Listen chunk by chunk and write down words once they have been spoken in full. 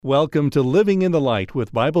Welcome to Living in the Light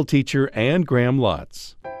with Bible teacher Ann Graham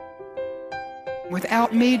Lotz.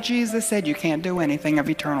 Without me, Jesus said, you can't do anything of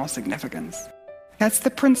eternal significance. That's the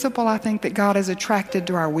principle, I think, that God is attracted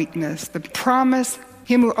to our weakness. The promise,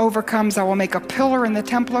 him who overcomes, I will make a pillar in the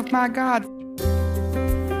temple of my God.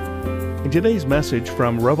 In today's message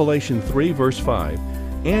from Revelation 3, verse 5,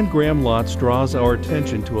 Ann Graham Lotz draws our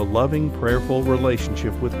attention to a loving, prayerful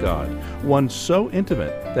relationship with God, one so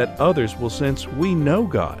intimate that others will sense we know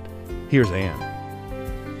God. Here's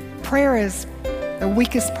Ann. Prayer is the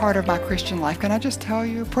weakest part of my Christian life. Can I just tell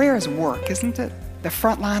you? Prayer is work, isn't it? The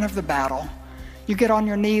front line of the battle. You get on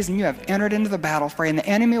your knees and you have entered into the battle fray, and the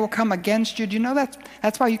enemy will come against you. Do you know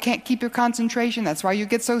that's why you can't keep your concentration? That's why you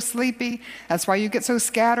get so sleepy. That's why you get so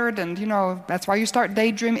scattered, and that's why you start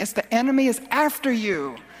daydreaming. It's the enemy is after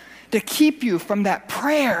you to keep you from that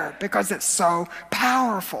prayer because it's so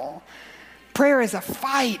powerful. Prayer is a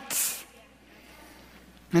fight.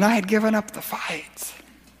 And I had given up the fight.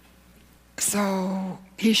 So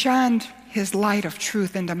he shined his light of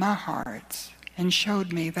truth into my heart and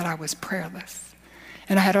showed me that I was prayerless.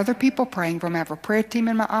 And I had other people praying for me. I have a prayer team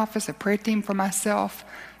in my office, a prayer team for myself.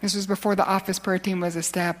 This was before the office prayer team was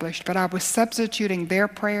established, but I was substituting their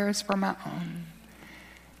prayers for my own.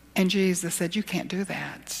 And Jesus said, you can't do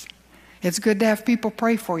that. It's good to have people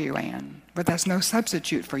pray for you, Ann, but that's no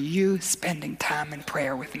substitute for you spending time in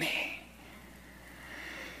prayer with me.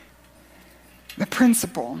 The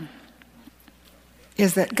principle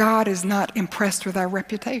is that God is not impressed with our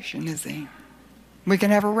reputation, is he? We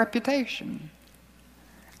can have a reputation.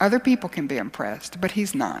 Other people can be impressed, but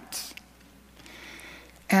he's not.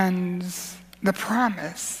 And the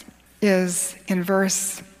promise is in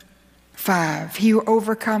verse 5. He who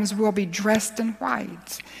overcomes will be dressed in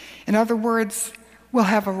white. In other words, will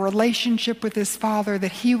have a relationship with his Father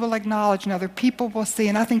that he will acknowledge and other people will see.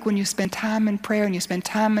 And I think when you spend time in prayer and you spend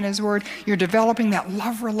time in his word, you're developing that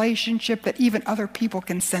love relationship that even other people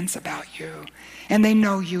can sense about you. And they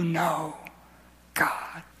know you know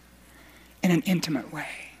God in an intimate way.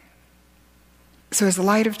 So as the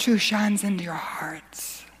light of truth shines into your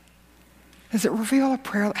hearts, does it reveal a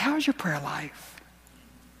prayer? How's your prayer life?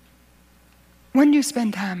 When do you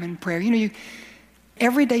spend time in prayer?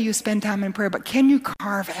 Every day you spend time in prayer, but can you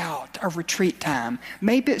carve out a retreat time?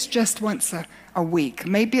 Maybe it's just once a week.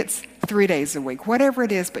 Maybe it's 3 days a week. Whatever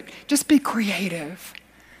it is, but just be creative.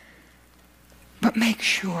 But make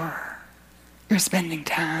sure you're spending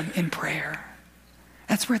time in prayer.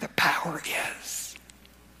 That's where the power is.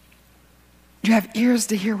 You have ears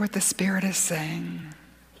to hear what the Spirit is saying.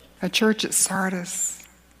 A church at Sardis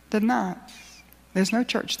did not. There's no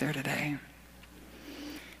church there today.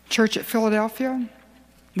 Church at Philadelphia,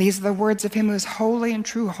 these are the words of him who is holy and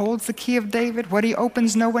true, holds the key of David. What he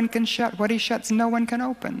opens, no one can shut. What he shuts, no one can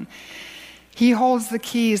open. He holds the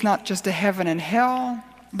keys not just to heaven and hell,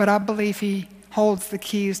 but I believe he holds the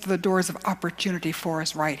keys to the doors of opportunity for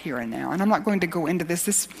us right here and now. And I'm not going to go into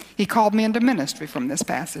this. He called me into ministry from this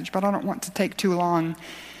passage, but I don't want to take too long.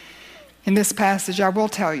 In this passage, I will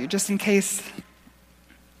tell you, just in case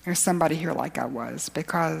there's somebody here like I was,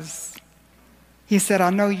 because he said,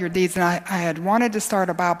 I know your deeds. And I had wanted to start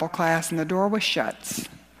a Bible class, and the door was shut,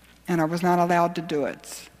 and I was not allowed to do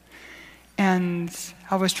it. And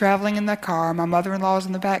I was traveling in the car. My mother-in-law was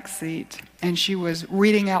in the back seat, and she was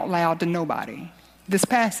reading out loud to nobody this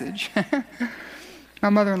passage. My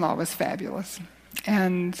mother-in-law was fabulous.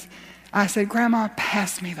 And I said, Grandma,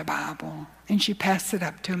 pass me the Bible. And she passed it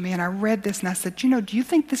up to me, and I read this, and I said, do you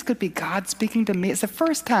think this could be God speaking to me? It's the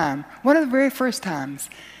first time, one of the very first times,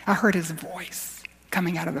 I heard his voice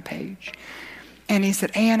coming out of the page. And he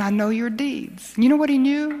said, Ann, I know your deeds. You know what he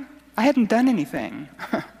knew? I hadn't done anything.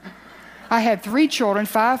 I had 3 children,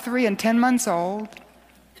 5, 3, and 10 months old.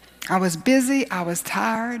 I was busy, I was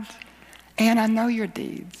tired, and I know your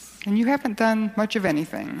deeds. And you haven't done much of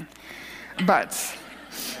anything. But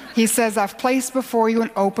he says, I've placed before you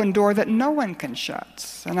an open door that no one can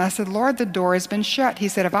shut. And I said, Lord, the door has been shut. He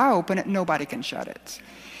said, if I open it, nobody can shut it.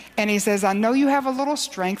 And he says, I know you have a little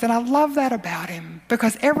strength. And I love that about him,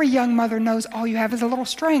 because every young mother knows all you have is a little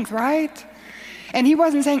strength, right? And he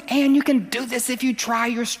wasn't saying, Ann, you can do this if you try.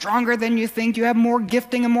 You're stronger than you think. You have more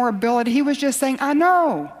gifting and more ability. He was just saying, I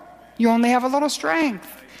know. You only have a little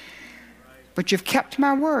strength. But you've kept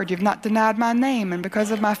my word. You've not denied my name. And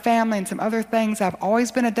because of my family and some other things, I've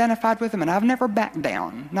always been identified with him, and I've never backed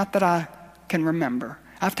down. Not that I can remember.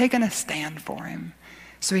 I've taken a stand for him.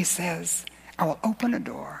 So he says, I will open a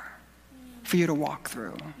door for you to walk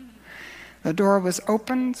through. The door was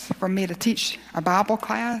opened for me to teach a Bible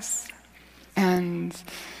class. And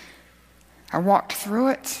I walked through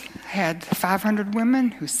it, had 500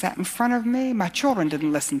 women who sat in front of me. My children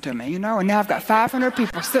didn't listen to me, and now I've got 500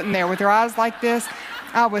 people sitting there with their eyes like this.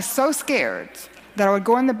 I was so scared that I would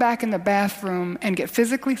go in the back in the bathroom and get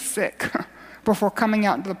physically sick before coming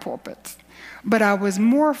out into the pulpit. But I was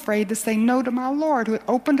more afraid to say no to my Lord, who had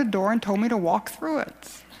opened a door and told me to walk through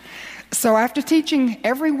it. So after teaching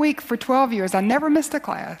every week for 12 years, I never missed a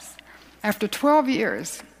class. After 12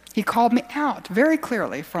 years, he called me out very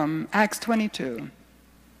clearly from Acts 22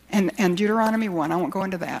 and Deuteronomy 1. I won't go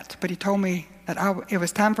into that. But he told me that it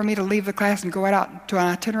was time for me to leave the class and go out to an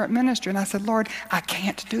itinerant ministry. And I said, Lord, I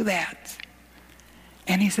can't do that.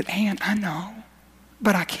 And he said, Ann, I know,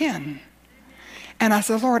 but I can. And I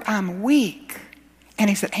said, Lord, I'm weak. And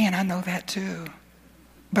he said, Ann, I know that too,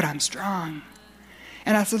 but I'm strong.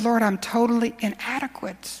 And I said, Lord, I'm totally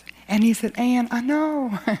inadequate. And he said, Ann, I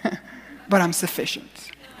know, but I'm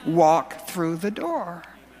sufficient. Walk through the door.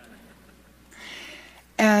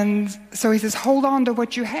 And so he says, hold on to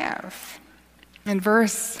what you have. In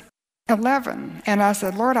verse 11, and I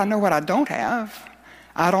said, Lord, I know what I don't have.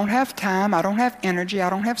 I don't have time, I don't have energy, I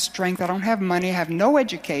don't have strength, I don't have money, I have no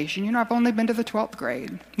education. I've only been to the 12th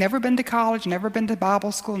grade. Never been to college, never been to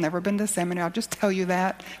Bible school, never been to seminary. I'll just tell you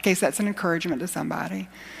that in case that's an encouragement to somebody.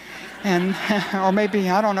 And, or maybe,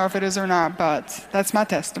 I don't know if it is or not, but that's my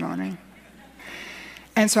testimony.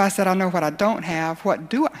 And so I said, I know what I don't have. What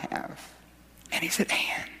do I have? And he said,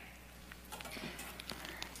 Ann,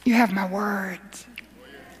 you have my words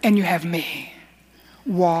and you have me.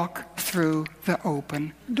 Walk through the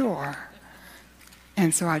open door.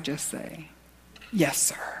 And so I just say, yes,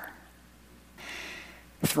 sir.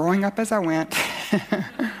 Throwing up as I went.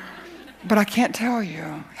 But I can't tell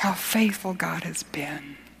you how faithful God has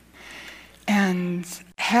been. And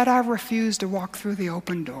had I refused to walk through the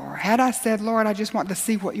open door, had I said, Lord, I just want to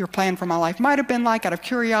see what your plan for my life might have been like out of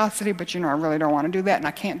curiosity, but I really don't want to do that, and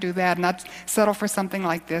I can't do that, and I'd settle for something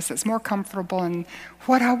like this. It's more comfortable, and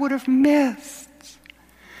what I would have missed.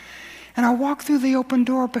 And I walk through the open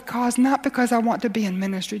door not because I want to be in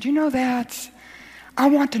ministry. Do you know that? I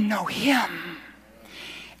want to know him.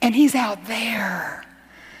 And he's out there.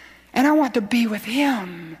 And I want to be with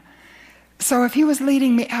him. So if he was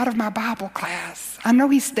leading me out of my Bible class, I know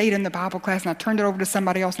he stayed in the Bible class and I turned it over to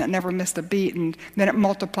somebody else and it never missed a beat, and then it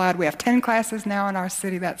multiplied. We have 10 classes now in our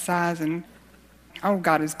city that size, and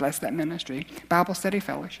God has blessed that ministry, Bible Study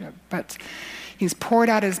Fellowship. But he's poured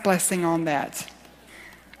out his blessing on that.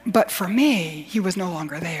 But for me, he was no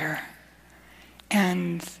longer there.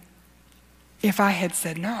 And if I had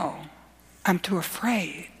said no, I'm too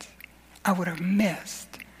afraid, I would have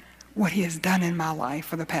missed what he has done in my life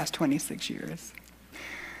for the past 26 years.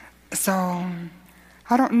 So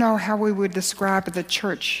I don't know how we would describe the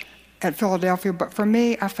church at Philadelphia, but for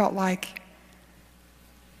me, I felt like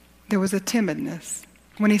there was a timidness.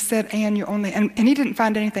 When he said, Ann, you only, and he didn't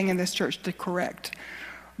find anything in this church to correct,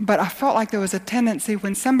 but I felt like there was a tendency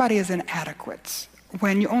when somebody is inadequate,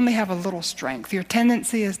 when you only have a little strength, your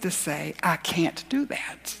tendency is to say, I can't do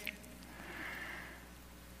that.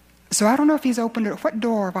 So I don't know if he's opened it. What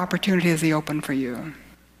door of opportunity has he opened for you?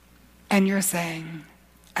 And you're saying,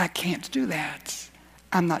 I can't do that.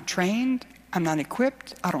 I'm not trained. I'm not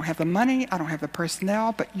equipped. I don't have the money. I don't have the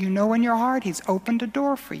personnel. But you know in your heart he's opened a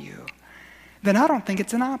door for you. Then I don't think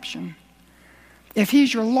it's an option. If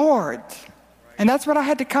he's your Lord, and that's what I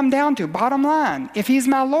had to come down to, bottom line. If he's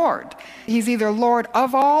my Lord, he's either Lord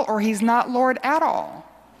of all or he's not Lord at all.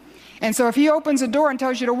 And so if he opens a door and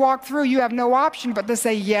tells you to walk through, you have no option but to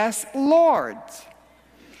say, yes, Lord.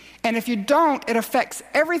 And if you don't, it affects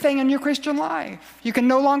everything in your Christian life. You can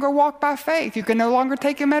no longer walk by faith. You can no longer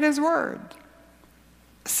take him at his word.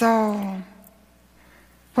 So,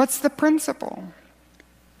 what's the principle?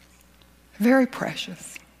 Very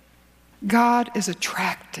precious. God is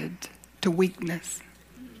attracted to weakness.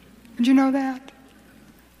 Did you know that?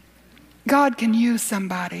 God can use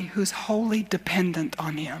somebody who's wholly dependent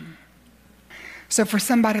on him. So for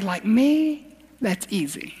somebody like me, that's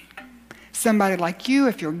easy. Somebody like you,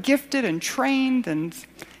 if you're gifted and trained and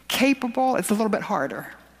capable, it's a little bit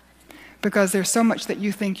harder because there's so much that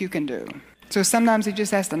you think you can do. So sometimes he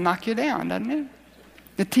just has to knock you down, doesn't he?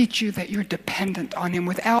 To teach you that you're dependent on him.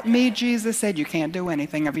 Without me, Jesus said, you can't do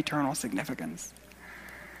anything of eternal significance.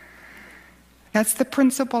 That's the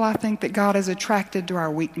principle, I think, that God is attracted to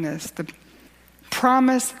our weakness. The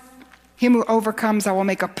promise, him who overcomes, I will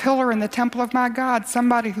make a pillar in the temple of my God.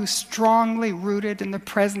 Somebody who's strongly rooted in the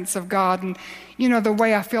presence of God. And the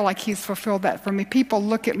way I feel like he's fulfilled that for me. People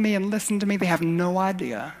look at me and listen to me. They have no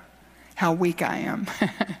idea how weak I am,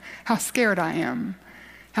 how scared I am,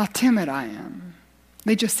 how timid I am.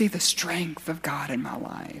 They just see the strength of God in my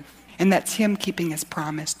life. And that's him keeping his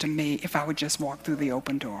promise to me if I would just walk through the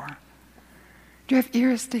open door. Do you have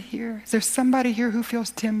ears to hear? Is there somebody here who feels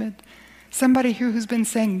timid? Somebody here who's been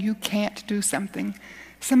saying you can't do something?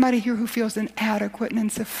 Somebody here who feels inadequate and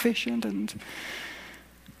insufficient and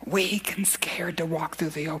weak and scared to walk through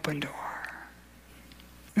the open door?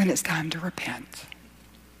 Then it's time to repent.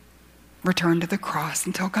 Return to the cross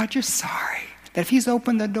and tell God you're sorry. That if he's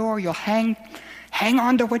opened the door, you'll hang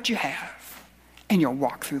on to what you have and you'll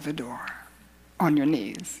walk through the door on your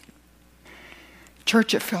knees.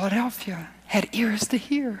 Church at Philadelphia had ears to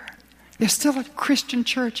hear. There's still a Christian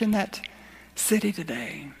church in that city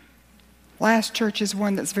today. Last church is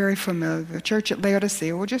one that's very familiar. The church at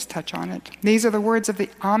Laodicea, we'll just touch on it. These are the words of the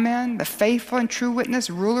Amen, the faithful and true witness,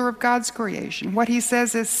 ruler of God's creation. What he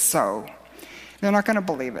says is so. They're not going to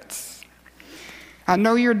believe it. I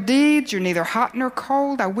know your deeds. You're neither hot nor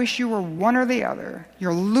cold. I wish you were one or the other.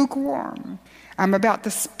 You're lukewarm. I'm about to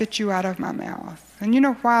spit you out of my mouth. And you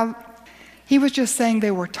know why? He was just saying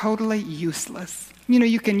they were totally useless. You know,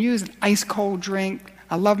 you can use an ice cold drink.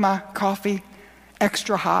 I love my coffee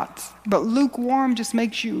extra hot. But lukewarm just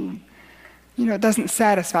makes you, it doesn't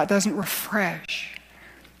satisfy. It doesn't refresh.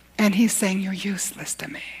 And he's saying you're useless to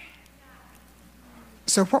me.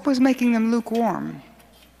 So what was making them lukewarm?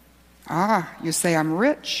 You say I'm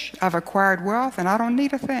rich, I've acquired wealth, and I don't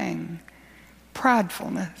need a thing.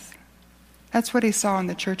 Pridefulness. That's what he saw in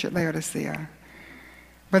the church at Laodicea.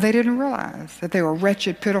 But they didn't realize that they were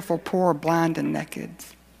wretched, pitiful, poor, blind, and naked.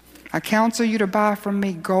 I counsel you to buy from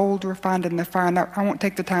me gold refined in the fire. Now, I won't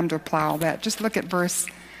take the time to apply all that. Just look at verse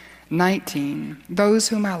 19. Those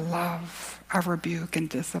whom I love, I rebuke and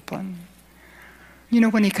discipline.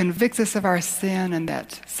 When he convicts us of our sin and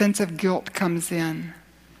that sense of guilt comes in,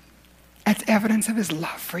 that's evidence of his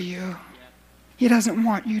love for you. He doesn't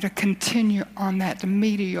want you to continue on that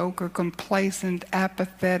mediocre, complacent,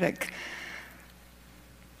 apathetic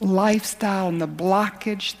lifestyle and the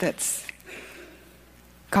blockage that's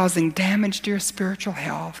causing damage to your spiritual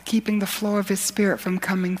health, keeping the flow of his Spirit from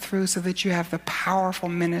coming through so that you have the powerful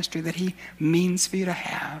ministry that he means for you to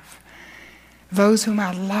have. Those whom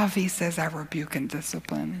I love, he says, I rebuke and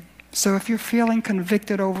discipline. So if you're feeling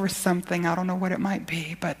convicted over something, I don't know what it might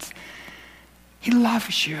be, but he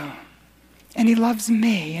loves you, and he loves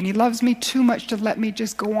me, and he loves me too much to let me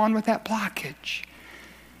just go on with that blockage.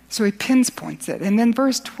 So he pinpoints it. And then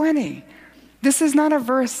verse 20, this is not a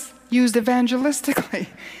verse used evangelistically.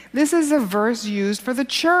 This is a verse used for the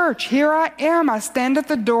church. Here I am, I stand at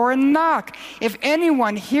the door and knock. If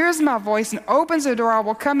anyone hears my voice and opens the door, I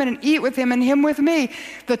will come in and eat with him and him with me.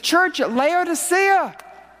 The church at Laodicea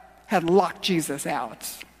had locked Jesus out.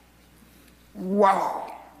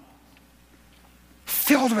 Whoa.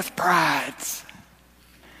 Filled with pride.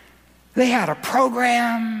 They had a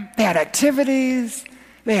program, they had activities,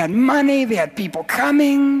 they had money, they had people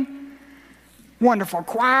coming, wonderful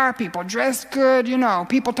choir, people dressed good,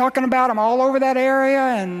 people talking about them all over that area,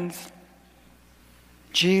 and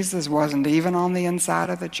Jesus wasn't even on the inside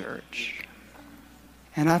of the church.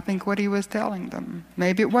 And I think what he was telling them,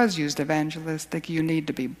 maybe it was used evangelistic, you need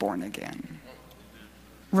to be born again.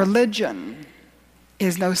 Religion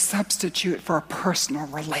is no substitute for a personal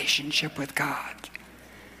relationship with God.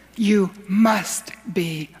 You must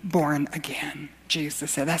be born again, Jesus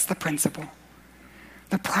said. That's the principle.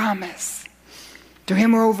 The promise. To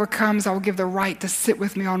him who overcomes, I will give the right to sit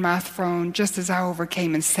with me on my throne, just as I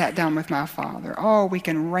overcame and sat down with my Father. Oh, we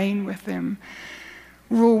can reign with him,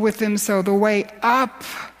 rule with him. So the way up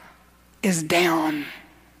is down,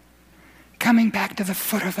 coming back to the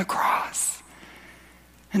foot of the cross.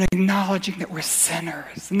 And acknowledging that we're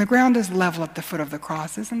sinners. And the ground is level at the foot of the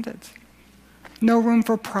cross, isn't it? No room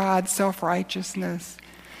for pride, self-righteousness,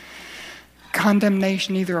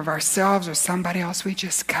 condemnation either of ourselves or somebody else. We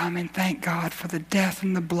just come and thank God for the death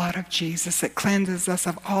and the blood of Jesus that cleanses us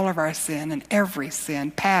of all of our sin and every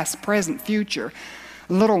sin, past, present, future,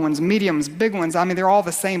 little ones, mediums, big ones. They're all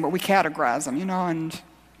the same, but we categorize them, and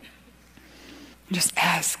just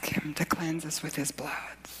ask him to cleanse us with his blood.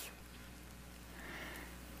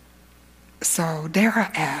 So dare I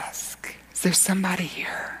ask, is there somebody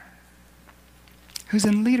here who's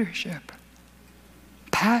in leadership?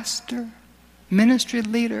 Pastor, ministry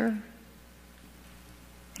leader,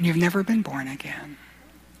 and you've never been born again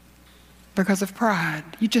because of pride.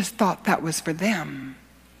 You just thought that was for them,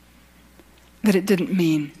 that it didn't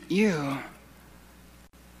mean you,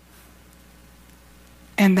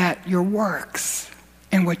 and that your works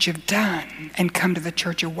and what you've done, and come to the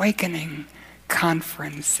Church Awakening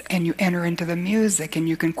conference and you enter into the music and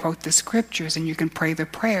you can quote the scriptures and you can pray the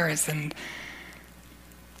prayers and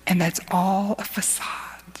that's all a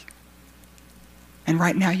facade. And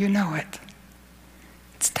right now you know it.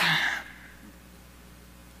 It's time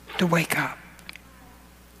to wake up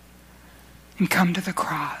and come to the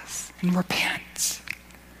cross and repent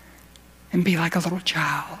and be like a little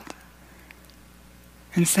child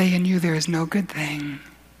and say in you there is no good thing.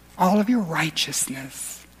 All of your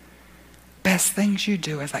righteousness, best things you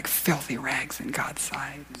do is like filthy rags in God's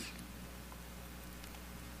sight.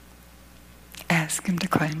 Ask him to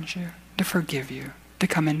cleanse you, to forgive you, to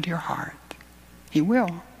come into your heart. He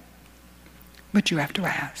will. But you have to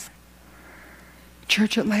ask.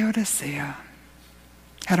 Church at Laodicea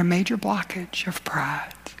had a major blockage of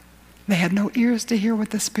pride. They had no ears to hear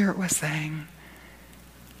what the Spirit was saying.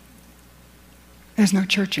 There's no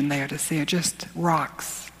church in Laodicea, just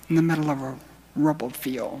rocks in the middle of a rubbled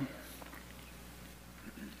field.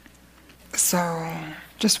 So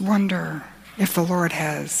just wonder if the Lord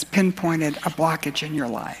has pinpointed a blockage in your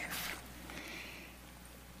life.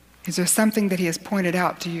 Is there something that he has pointed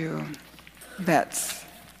out to you that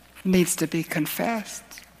needs to be confessed,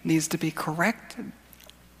 needs to be corrected?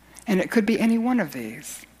 And it could be any one of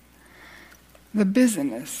these. The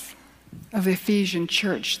busyness of the Ephesian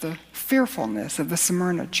church, the fearfulness of the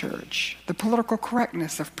Smyrna church, the political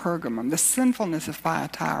correctness of Pergamum, the sinfulness of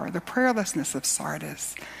Thyatira, the prayerlessness of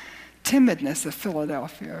Sardis, timidness of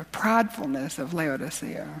Philadelphia, pridefulness of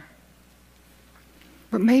Laodicea.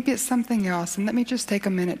 But maybe it's something else. And let me just take a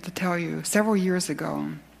minute to tell you, several years ago,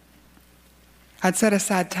 I'd set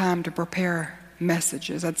aside time to prepare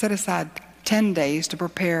messages. I'd set aside 10 days to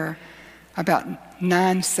prepare about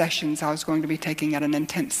 9 sessions I was going to be taking at an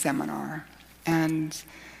intense seminar. And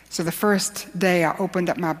so the first day I opened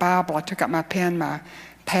up my Bible, I took out my pen, my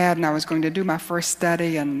pad, and I was going to do my first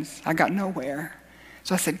study, and I got nowhere.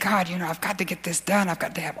 So I said, God, I've got to get this done. I've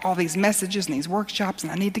got to have all these messages and these workshops,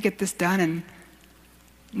 and I need to get this done, and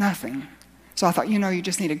nothing. So I thought, you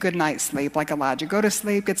just need a good night's sleep like Elijah. Go to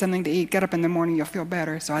sleep, get something to eat, get up in the morning, you'll feel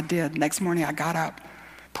better. So I did. Next morning I got up,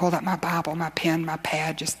 pulled out my Bible, my pen, my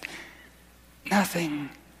pad, just nothing.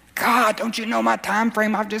 God, don't you know my time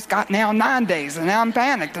frame? I've just got now 9 days, and now I'm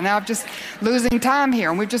panicked, and now I'm just losing time here,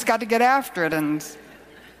 and we've just got to get after it. And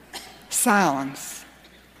silence.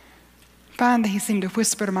 Finally, he seemed to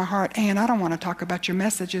whisper to my heart, Ann, I don't want to talk about your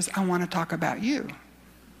messages. I want to talk about you.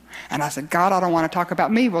 And I said, God, I don't want to talk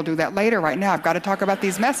about me. We'll do that later. Right now, I've got to talk about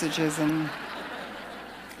these messages. And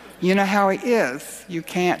you know how he is. You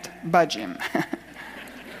can't budge him.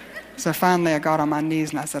 So finally, I got on my knees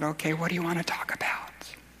and I said, okay, what do you want to talk about?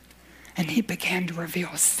 And he began to reveal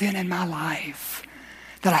sin in my life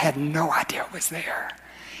that I had no idea was there.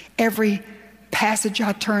 Every passage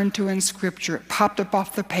I turned to in Scripture, it popped up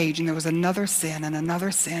off the page, and there was another sin and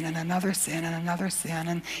another sin and another sin and another sin.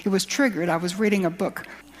 And it was triggered. I was reading a book.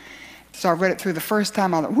 So I read it through the first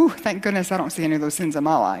time. I thought, whew, thank goodness I don't see any of those sins in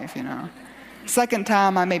my life, Second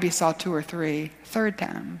time, I maybe saw 2 or 3. Third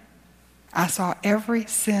time, I saw every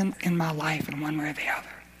sin in my life in one way or the other.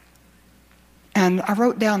 And I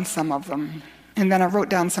wrote down some of them. And then I wrote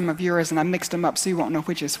down some of yours, and I mixed them up so you won't know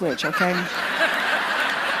which is which, okay?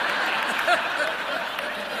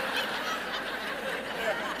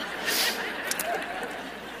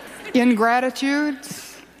 Ingratitude,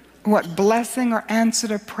 what blessing or answer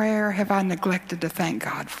to prayer have I neglected to thank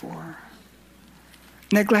God for?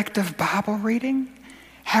 Neglect of Bible reading?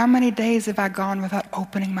 How many days have I gone without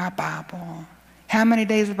opening my Bible? How many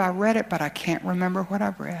days have I read it, but I can't remember what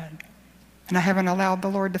I've read? And I haven't allowed the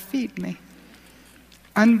Lord to feed me.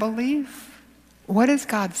 Unbelief? What has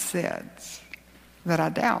God said that I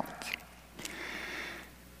doubt?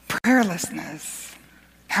 Prayerlessness.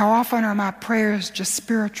 How often are my prayers just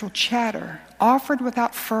spiritual chatter, offered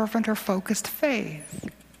without fervent or focused faith?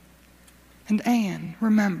 And Ann,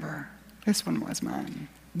 remember, this one was mine.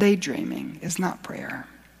 Daydreaming is not prayer.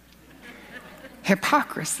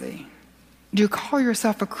 Hypocrisy. Do you call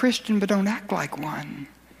yourself a Christian but don't act like one?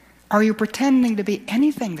 Are you pretending to be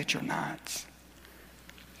anything that you're not?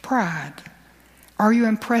 Pride. Are you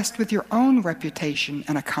impressed with your own reputation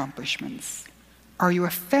and accomplishments? Are you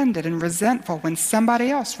offended and resentful when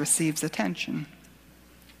somebody else receives attention?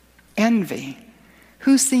 Envy.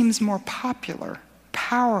 Who seems more popular,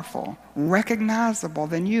 powerful, recognizable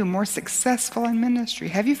than you, more successful in ministry?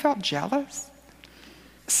 Have you felt jealous?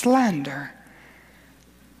 Slander.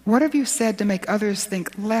 What have you said to make others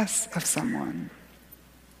think less of someone?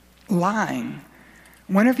 Lying.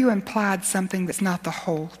 When have you implied something that's not the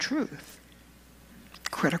whole truth?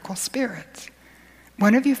 Critical spirit.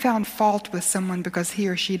 When have you found fault with someone because he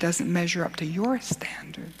or she doesn't measure up to your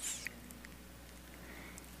standards?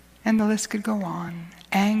 And the list could go on.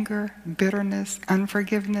 Anger, bitterness,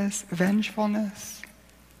 unforgiveness, vengefulness.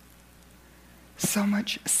 So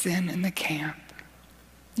much sin in the camp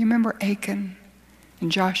You remember Achan in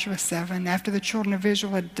Joshua 7, after the children of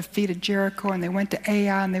Israel had defeated Jericho and they went to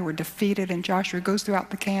Ai and they were defeated, and Joshua goes throughout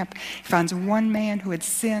the camp. He finds one man who had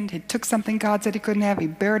sinned. He took something God said he couldn't have. He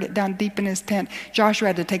buried it down deep in his tent. Joshua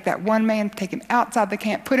had to take that one man, take him outside the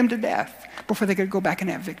camp, put him to death before they could go back and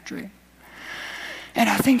have victory. And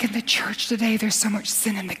I think in the church today, there's so much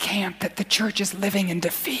sin in the camp that the church is living in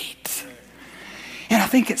defeat. And I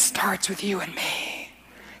think it starts with you and me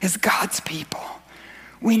as God's people.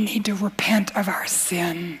 We need to repent of our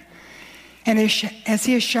sin. And as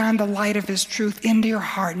he has shined the light of his truth into your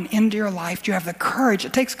heart and into your life, you have the courage.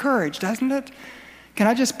 It takes courage, doesn't it? Can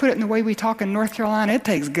I just put it in the way we talk in North Carolina? It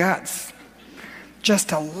takes guts just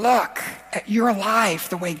to look at your life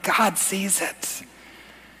the way God sees it.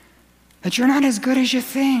 That you're not as good as you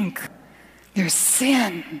think. There's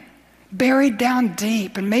sin buried down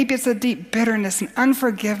deep, and maybe it's a deep bitterness and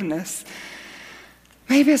unforgiveness.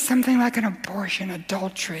 Maybe it's something like an abortion,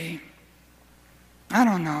 adultery. I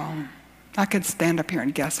don't know. I could stand up here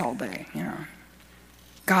and guess all day,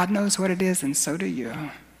 God knows what it is, and so do you.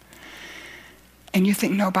 And you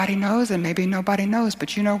think nobody knows, and maybe nobody knows,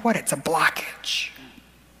 but you know what? It's a blockage.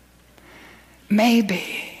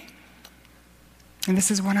 Maybe, and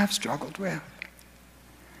this is one I've struggled with,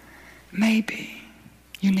 maybe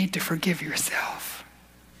you need to forgive yourself.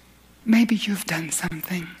 Maybe you've done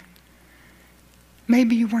something.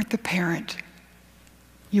 Maybe you weren't the parent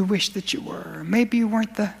you wish that you were. Maybe you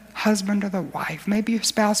weren't the husband or the wife. Maybe your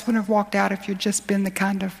spouse wouldn't have walked out if you'd just been the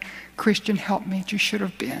kind of Christian helpmate you should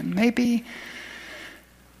have been. Maybe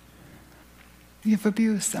you've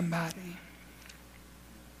abused somebody.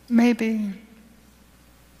 Maybe,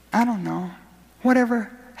 I don't know, whatever.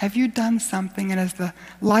 Have you done something, and as the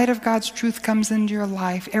light of God's truth comes into your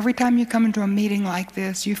life, every time you come into a meeting like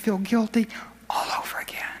this, you feel guilty all over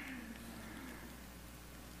again?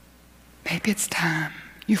 Maybe it's time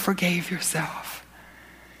you forgave yourself.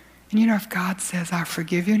 And if God says, I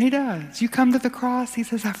forgive you, and he does. You come to the cross, he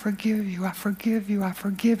says, I forgive you, I forgive you, I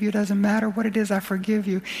forgive you. It doesn't matter what it is, I forgive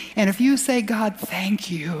you. And if you say, God, thank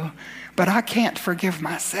you, but I can't forgive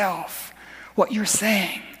myself, what you're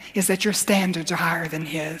saying is that your standards are higher than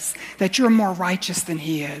his, that you're more righteous than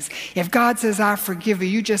he is. If God says, I forgive you,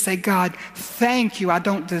 you just say, God, thank you, I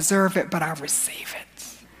don't deserve it, but I receive it.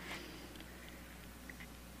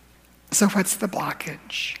 So what's the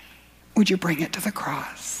blockage? Would you bring it to the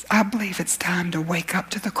cross? I believe it's time to wake up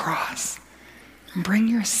to the cross. Bring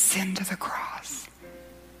your sin to the cross.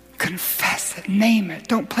 Confess it. Name it.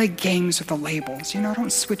 Don't play games with the labels.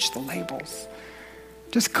 Don't switch the labels.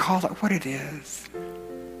 Just call it what it is.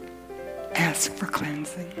 Ask for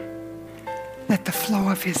cleansing. That the flow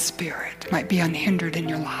of his Spirit might be unhindered in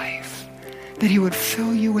your life. That he would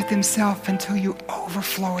fill you with himself until you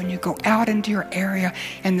overflow and you go out into your area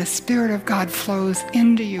and the Spirit of God flows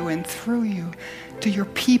into you and through you to your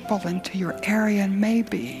people and to your area, and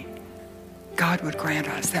maybe God would grant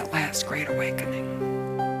us that last great awakening.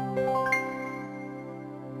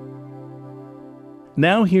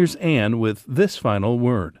 Now here's Anne with this final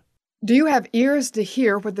word. Do you have ears to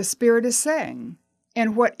hear what the Spirit is saying?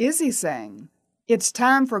 And what is he saying? It's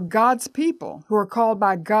time for God's people who are called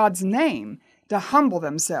by God's name to humble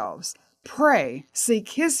themselves, pray, seek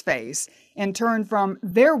his face, and turn from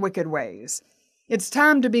their wicked ways. It's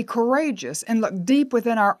time to be courageous and look deep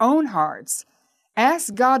within our own hearts.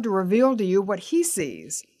 Ask God to reveal to you what he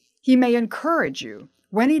sees. He may encourage you.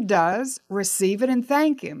 When he does, receive it and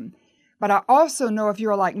thank him. But I also know if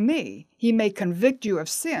you're like me, he may convict you of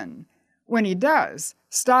sin. When he does,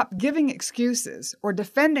 stop giving excuses or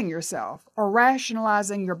defending yourself or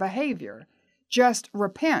rationalizing your behavior. Just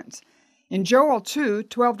repent. In Joel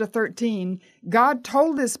 2:12-13, God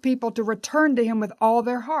told his people to return to him with all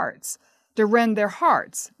their hearts, to rend their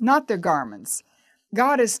hearts, not their garments.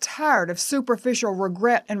 God is tired of superficial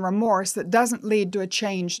regret and remorse that doesn't lead to a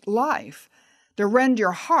changed life. To rend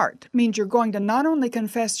your heart means you're going to not only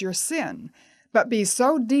confess your sin, but be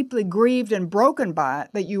so deeply grieved and broken by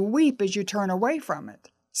it that you weep as you turn away from it.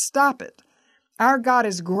 Stop it. Our God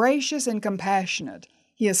is gracious and compassionate.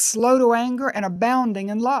 He is slow to anger and abounding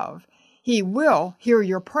in love. He will hear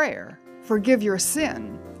your prayer, forgive your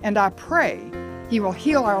sin, and I pray he will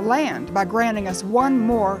heal our land by granting us one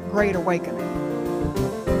more great awakening.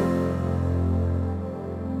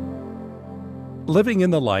 Living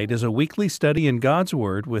in the Light is a weekly study in God's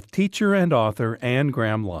Word with teacher and author Anne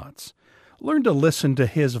Graham Lotz. Learn to listen to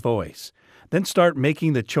his voice. Then start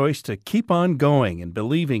making the choice to keep on going and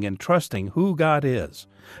believing and trusting who God is.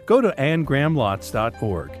 Go to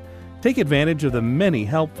AnneGrahamLotz.org. Take advantage of the many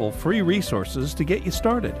helpful free resources to get you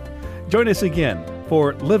started. Join us again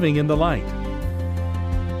for Living in the Light.